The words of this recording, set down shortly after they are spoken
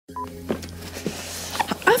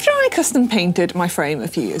custom painted my frame a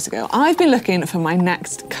few years ago, I've been looking for my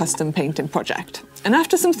next custom painting project. And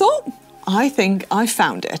after some thought, I think I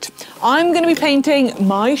found it. I'm going to be painting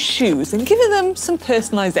my shoes and giving them some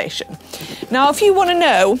personalisation. Now, if you want to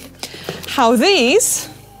know how these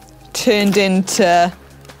turned into...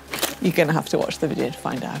 You're going to have to watch the video to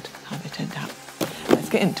find out how they turned out. Let's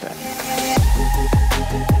get into it.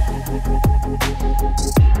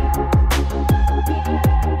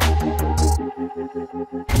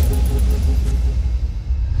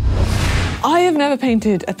 I have never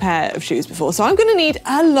painted a pair of shoes before, so I'm going to need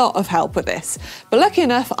a lot of help with this. But lucky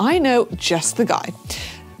enough, I know just the guy.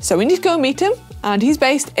 So we need to go and meet him, and he's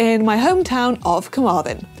based in my hometown of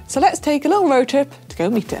Carmarthen. So let's take a little road trip to go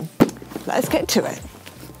meet him. Let's get to it.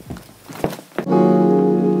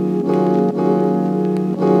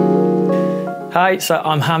 Hi, so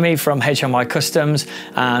I'm Hammy from HMY Customs,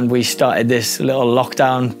 and we started this little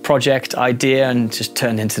lockdown project idea and just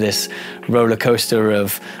turned into this roller coaster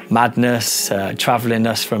of madness, traveling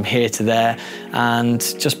us from here to there and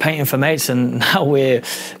just painting for mates. And now we're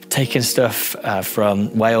taking stuff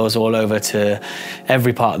from Wales all over to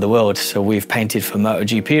every part of the world. So we've painted for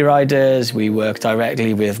MotoGP riders, we work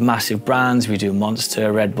directly with massive brands, we do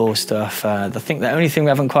Monster, Red Bull stuff. I think the only thing we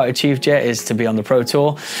haven't quite achieved yet is to be on the Pro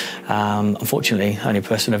Tour. Unfortunately, only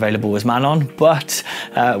person available was Manon, but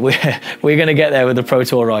we're going to get there with the Pro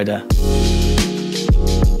Tour rider.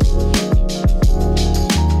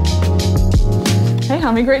 Hey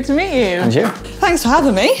Hammy, great to meet you. And you. Thanks for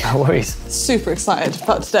having me. No worries. Super excited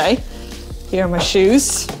about today. Here are my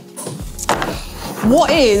shoes. What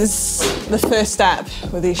is the first step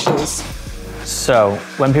with these shoes? So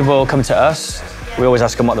when people come to us, we always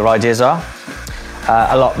ask them what their ideas are.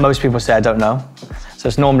 Most people say, I don't know. So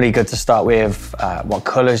it's normally good to start with what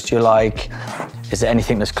colours do you like? Is there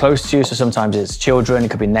anything that's close to you? So sometimes it's children, it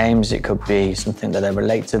could be names, it could be something that they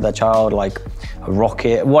relate to their child, like a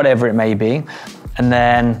rocket, whatever it may be. And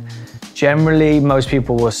then generally most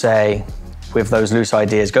people will say, with those loose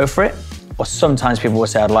ideas, go for it. Or sometimes people will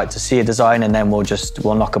say, I'd like to see a design, and then we'll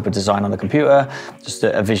knock up a design on the computer, just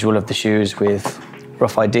a visual of the shoes with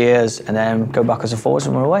rough ideas, and then go backwards and forwards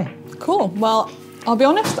and we're away. Cool. Well, I'll be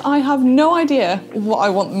honest, I have no idea what I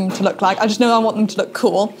want them to look like. I just know I want them to look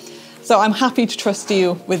cool. So I'm happy to trust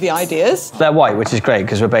you with the ideas. They're white, which is great,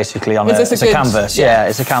 because we're basically on it's a canvas. Yeah,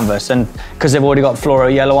 it's a canvas. And because they've already got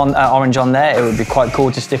fluoro yellow on, orange on there, it would be quite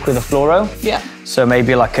cool to stick with a fluoro. Yeah. So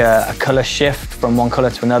maybe like a colour shift from one colour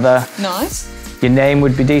to another. Nice. Your name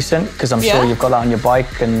would be decent, because I'm sure you've got that on your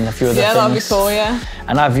bike and a few other things. Yeah, that'd be cool, yeah.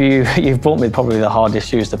 And you've brought me probably the hardest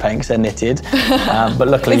shoes to paint, because they're knitted. But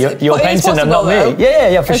luckily you're painting them, not me.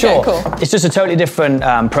 Yeah, for sure. Cool. It's just a totally different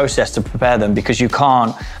process to prepare them, because you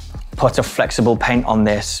can't put a flexible paint on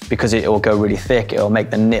this, because it will go really thick, it'll make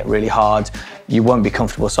the knit really hard, you won't be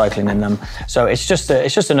comfortable cycling in them. So it's just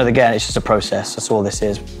a process, that's all this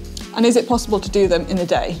is. And is it possible to do them in a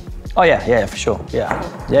day? Oh yeah, for sure,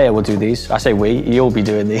 yeah, we'll do these. I say you'll be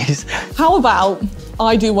doing these. How about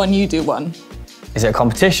I do one, you do one? Is it a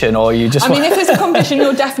competition, or you just... I mean, if it's a competition,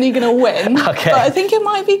 you're definitely going to win. Okay. But I think it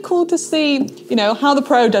might be cool to see, how the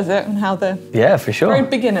pro does it and how the for sure. very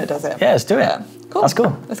beginner does it. Yeah, let's do it. Yeah. Cool. That's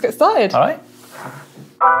cool. Let's get started. All right.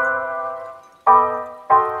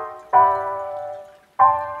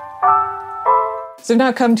 So we've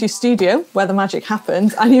now come to your studio, where the magic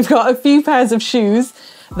happens, and you've got a few pairs of shoes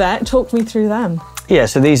there. Talk me through them. Yeah,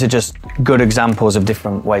 so these are just good examples of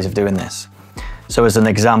different ways of doing this. So as an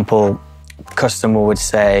example, customer would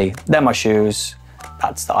say, they're my shoes,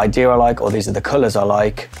 that's the idea I like, or these are the colours I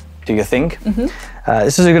like, do you think?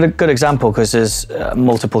 This is a good example, because there's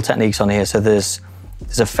multiple techniques on here. So there's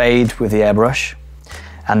a fade with the airbrush,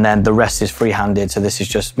 and then the rest is free-handed. So this is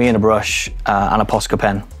just me and a brush and a Posca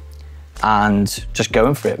pen, and just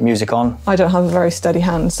going for it, music on. I don't have a very steady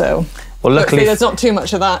hand, so well, luckily there's not too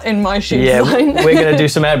much of that in my shoe design. We're going to do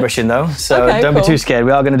some airbrushing though, so don't be too scared.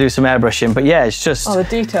 We are going to do some airbrushing, but yeah, it's just... Oh, the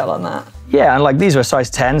detail on that. Yeah, and like these are a size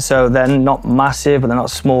 10, so they're not massive, but they're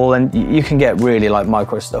not small, and you can get really like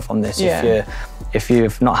micro stuff on this if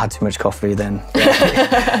you've not had too much coffee, then...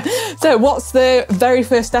 Yeah. So what's the very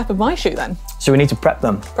first step of my shoe then? So we need to prep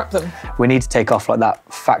them. Prep them. We need to take off like that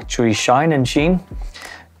factory shine and sheen,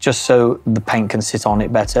 just so the paint can sit on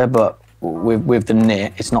it better, but with the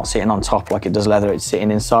knit, it's not sitting on top like it does leather, it's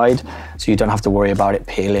sitting inside, so you don't have to worry about it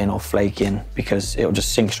peeling or flaking, because it'll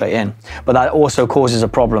just sink straight in. But that also causes a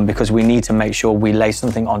problem, because we need to make sure we lay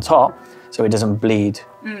something on top so it doesn't bleed.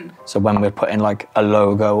 So when we're putting like a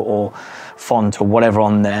logo or font or whatever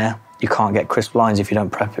on there, you can't get crisp lines if you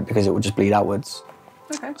don't prep it, because it will just bleed outwards.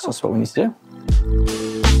 Okay, cool. So that's what we need to do.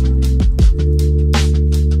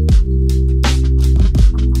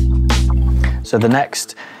 So the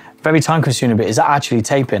next very time consuming bit is actually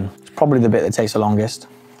taping. It's probably the bit that takes the longest.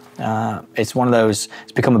 It's one of those,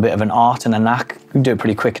 it's become a bit of an art and a knack. You can do it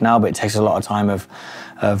pretty quick now, but it takes a lot of time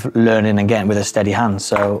of learning and getting with a steady hand.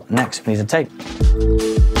 So next we need to tape.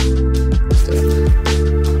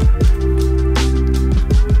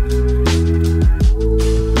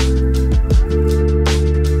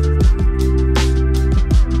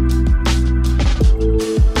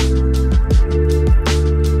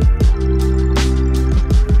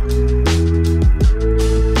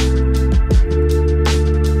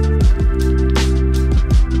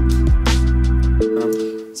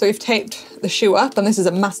 So we've taped the shoe up, and this is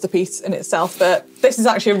a masterpiece in itself, but this is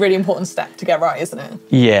actually a really important step to get right, isn't it?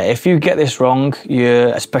 Yeah, if you get this wrong,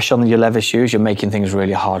 especially on your leather shoes, you're making things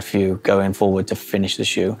really hard for you going forward to finish the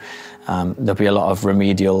shoe. There'll be a lot of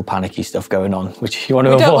remedial, panicky stuff going on, which you want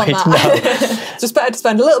to avoid. Don't want that. It's just better to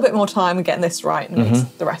spend a little bit more time and getting this right, and it makes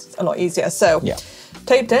the rest a lot easier. So,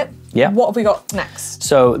 taped it. Yeah. What have we got next?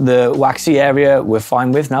 So the waxy area we're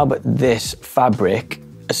fine with now, but this fabric,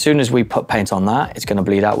 as soon as we put paint on that, it's going to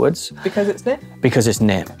bleed outwards. Because it's knit? Because it's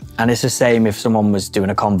knit. And it's the same if someone was doing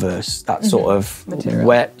a Converse, that sort of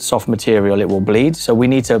wet, soft material, it will bleed. So we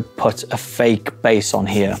need to put a fake base on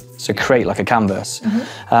here, so create like a canvas.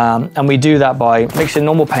 And we do that by mixing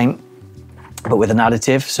normal paint, but with an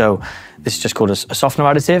additive. So this is just called a softener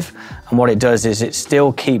additive. And what it does is it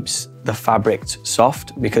still keeps the fabric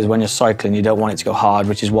soft, because when you're cycling, you don't want it to go hard,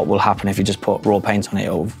 which is what will happen if you just put raw paint on it,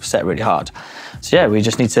 it'll set really hard. So yeah, we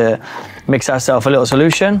just need to mix ourselves a little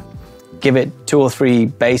solution, give it 2 or 3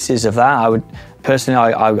 bases of that. I would,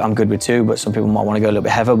 personally, I'm good with 2, but some people might want to go a little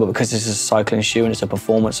bit heavier, but because this is a cycling shoe and it's a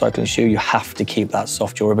performance cycling shoe, you have to keep that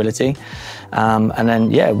soft durability. And then,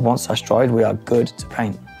 yeah, once that's dried, we are good to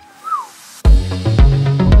paint.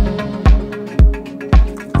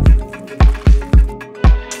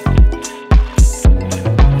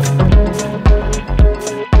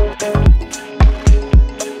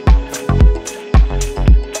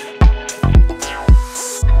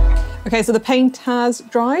 Okay, so the paint has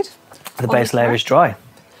dried. The base layer is dry.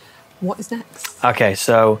 What is next? Okay,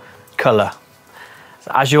 so colour.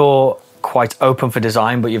 So as you're quite open for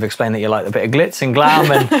design, but you've explained that you like a bit of glitz and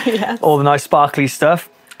glam and all the nice sparkly stuff,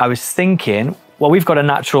 I was thinking, well, we've got a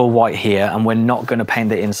natural white here and we're not going to paint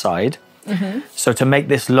the inside. So to make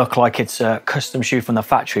this look like it's a custom shoe from the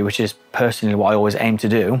factory, which is personally what I always aim to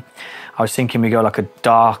do, I was thinking we go like a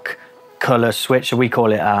dark colour switch. So we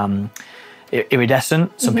call it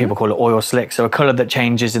iridescent. Some people call it oil slick. So a colour that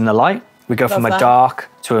changes in the light. We go from a dark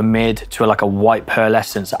to a mid to like a white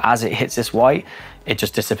pearlescent. So as it hits this white, it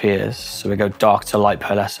just disappears. So we go dark to light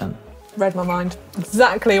pearlescent. Read my mind.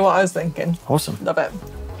 Exactly what I was thinking. Awesome. Love it.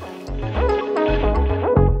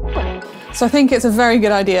 So I think it's a very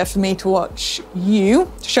good idea for me to watch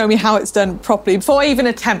you to show me how it's done properly before I even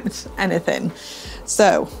attempt anything.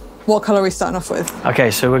 So what colour are we starting off with?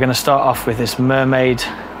 Okay, so we're going to start off with this mermaid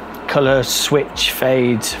colour switch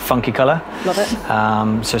fade funky colour. Love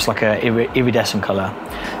it. So it's like a iridescent colour.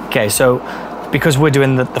 Okay, so because we're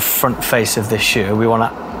doing the front face of this shoe, we want to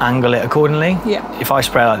angle it accordingly. Yeah. If I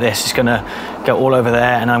spray like this, it's going to go all over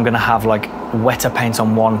there, and I'm going to have like wetter paint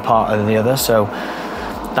on one part or the other. So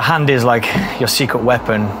the hand is like your secret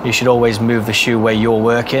weapon. You should always move the shoe where you're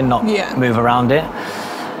working, not move around it.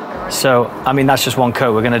 So, I mean, that's just one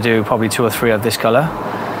coat. We're going to do probably 2 or 3 of this colour,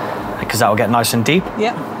 because that will get nice and deep.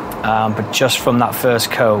 Yeah. But just from that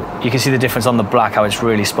first coat, you can see the difference on the black, how it's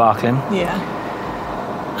really sparkling. Yeah.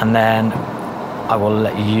 And then I will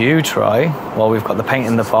let you try, while we've got the paint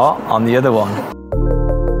in the pot, on the other one.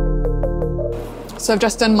 So I've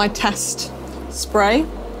just done my test spray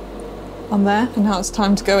on there, and now it's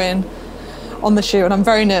time to go in on the shoe, and I'm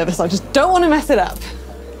very nervous. I just don't want to mess it up.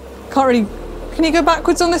 Can't really... Can you go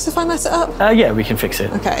backwards on this if I mess it up? Yeah, we can fix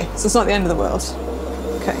it. Okay, so it's not the end of the world.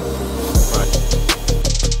 Okay.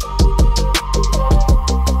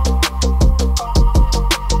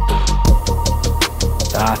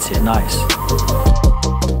 That's it, nice.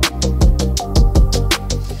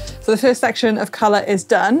 So the first section of colour is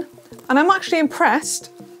done, and I'm actually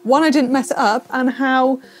impressed, one, I didn't mess it up, and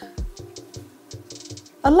how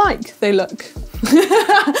alike they look.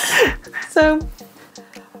 So,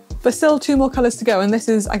 but still 2 more colours to go, and this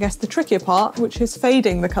is, I guess, the trickier part, which is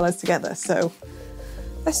fading the colours together. So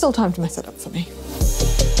there's still time to mess it up for me.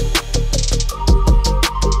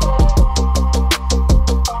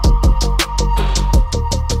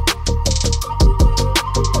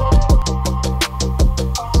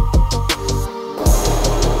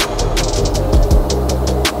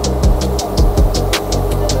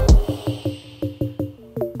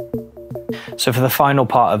 So for the final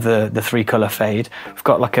part of the 3-colour fade, we've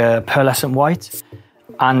got like a pearlescent white.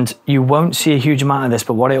 And you won't see a huge amount of this,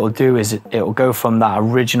 but what it will do is it will go from that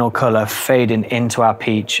original colour fading into our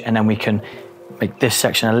peach, and then we can make this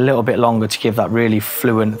section a little bit longer to give that really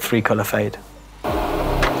fluent 3-colour fade.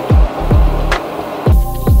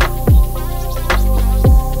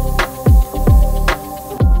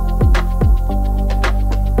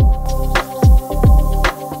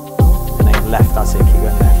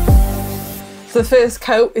 So the first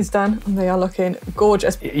coat is done and they are looking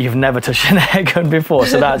gorgeous. You've never touched an air gun before,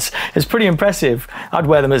 so it's pretty impressive. I'd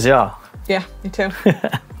wear them as they are. Yeah, me too.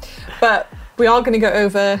 But we are going to go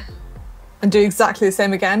over and do exactly the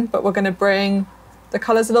same again, but we're going to bring the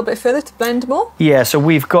colours a little bit further to blend more. Yeah, so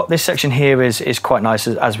we've got this section here is quite nice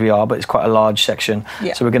as we are, but it's quite a large section.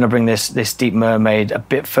 Yeah. So we're going to bring this deep mermaid a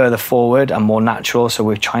bit further forward and more natural, so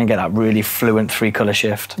we're trying to get that really fluent 3-colour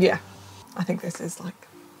shift. Yeah, I think this is like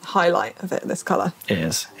the highlight of it, this colour. It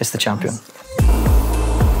is. It's the champion.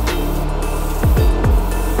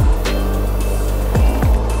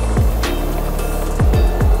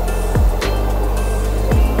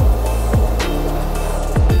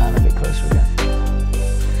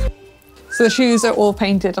 So the shoes are all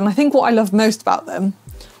painted, and I think what I love most about them,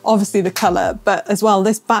 obviously the colour, but as well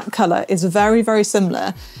this back colour is very, very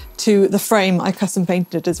similar to the frame I custom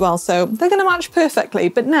painted as well. So they're going to match perfectly,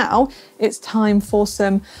 but now it's time for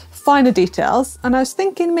some finer details. And I was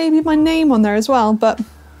thinking maybe my name on there as well, but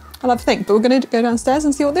I'll have to think. But we're going to go downstairs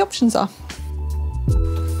and see what the options are.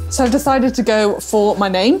 So I've decided to go for my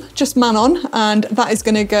name, just Manon, and that is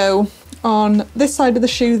going to go on this side of the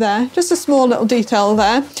shoe there, just a small little detail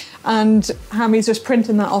there. And Hammy's just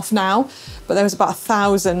printing that off now, but there was about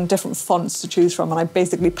 1,000 different fonts to choose from, and I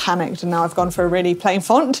basically panicked, and now I've gone for a really plain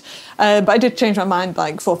font. But I did change my mind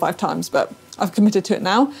like 4 or 5 times, but I've committed to it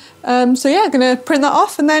now. So yeah, I'm gonna print that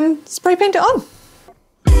off and then spray paint it on.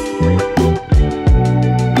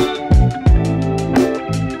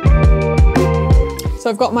 So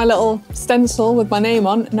I've got my little stencil with my name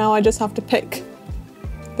on. Now I just have to pick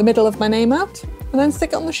the middle of my name out and then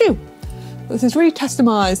stick it on the shoe. This is really testing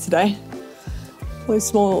my eyes today. All these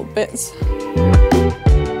small bits.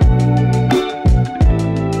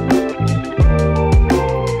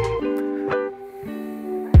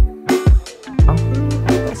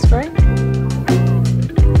 That's great.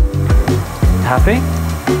 Happy?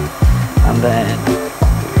 And then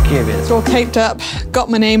give it. It's all taped up, got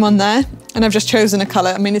my name on there, and I've just chosen a colour.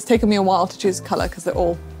 I mean, it's taken me a while to choose a colour because they're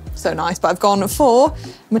all so nice, but I've gone for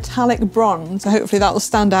metallic bronze, so hopefully that will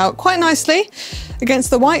stand out quite nicely against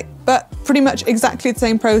the white, but pretty much exactly the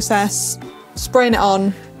same process, spraying it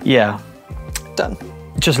on. Yeah. Done.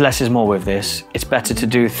 Just less is more with this. It's better to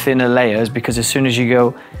do thinner layers because as soon as you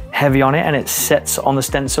go heavy on it and it sets on the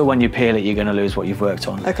stencil, when you peel it, you're going to lose what you've worked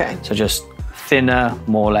on. Okay. So just thinner,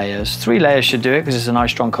 more layers. 3 layers should do it because it's a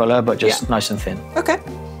nice strong colour, but just nice and thin. Okay,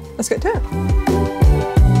 let's get to it.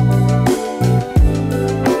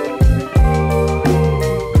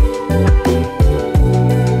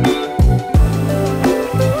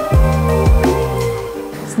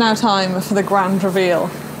 Now time for the grand reveal.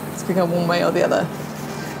 It's going to go one way or the other.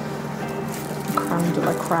 Creme de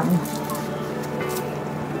la creme.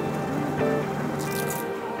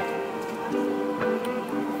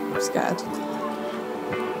 I'm scared.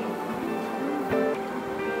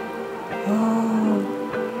 Oh.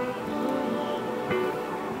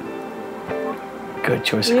 Good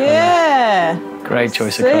choice of colour. Yeah. Great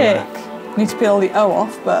choice Sick. of colour. Need to peel the O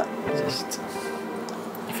off, but Just...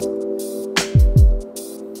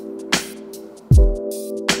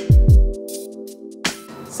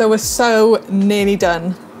 So we're so nearly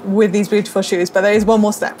done with these beautiful shoes, but there is one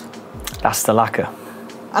more step. That's the lacquer.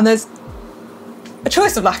 And there's a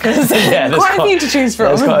choice of lacquers. Yeah, quite a few to choose from.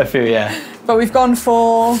 There's quite a few, yeah. But we've gone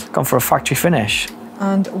for... Gone for a factory finish.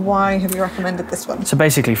 And why have you recommended this one? So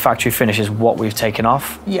basically factory finish is what we've taken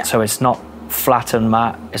off. Yeah. So it's not flat and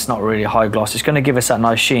matte, it's not really high gloss. It's going to give us that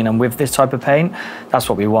nice sheen, and with this type of paint, that's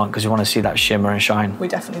what we want because we want to see that shimmer and shine. We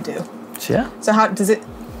definitely do. So yeah. So how does it...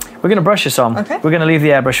 We're going to brush this on. Okay. We're going to leave the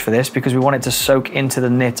airbrush for this because we want it to soak into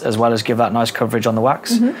the knit as well as give that nice coverage on the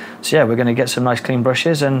wax. So yeah, we're going to get some nice clean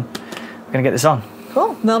brushes and we're going to get this on.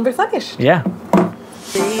 Cool, then I'll be finished. Yeah.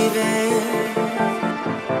 Believe me,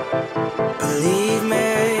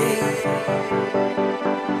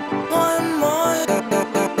 one more.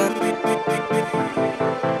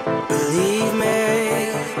 Believe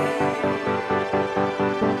me,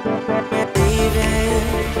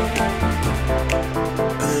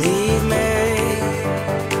 believe me,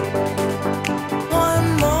 one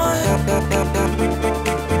more.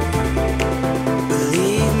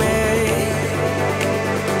 Believe me.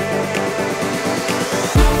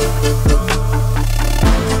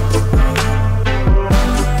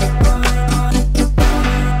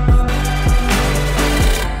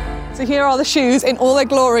 here are the shoes in all their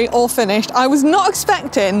glory, all finished. I was not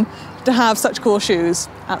expecting to have such cool shoes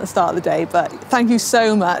at the start of the day, but thank you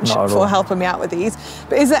so much for helping me out with these.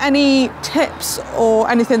 But is there any tips or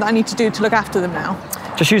anything that I need to do to look after them now?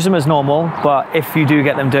 Just use them as normal, but if you do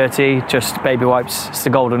get them dirty, just baby wipes. It's the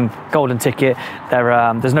golden ticket.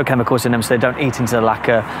 There's no chemicals in them, so they don't eat into the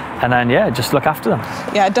lacquer. And then, yeah, just look after them.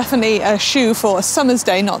 Yeah, definitely a shoe for a summer's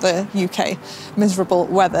day, not the UK miserable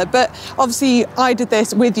weather. But obviously, I did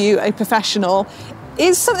this with you, a professional.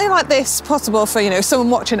 Is something like this possible for, someone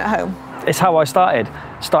watching at home? It's how I started.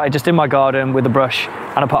 Started just in my garden with a brush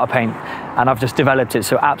and a pot of paint, and I've just developed it.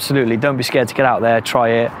 So absolutely, don't be scared to get out there, try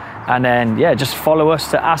it. And then, yeah, just follow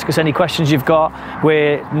us to ask us any questions you've got.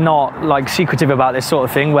 We're not secretive about this sort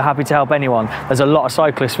of thing. We're happy to help anyone. There's a lot of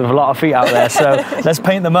cyclists with a lot of feet out there, so let's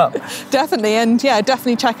paint them up. Definitely, and yeah,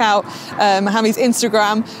 definitely check out Hami's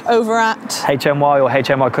Instagram over at HMY or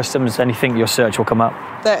HMY Customs. Anything your search will come up.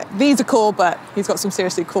 These are cool, but he's got some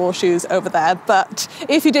seriously cool shoes over there. But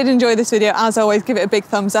if you did enjoy this video, as always, give it a big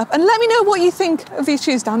thumbs up and let me know what you think of these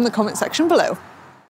shoes down in the comment section below.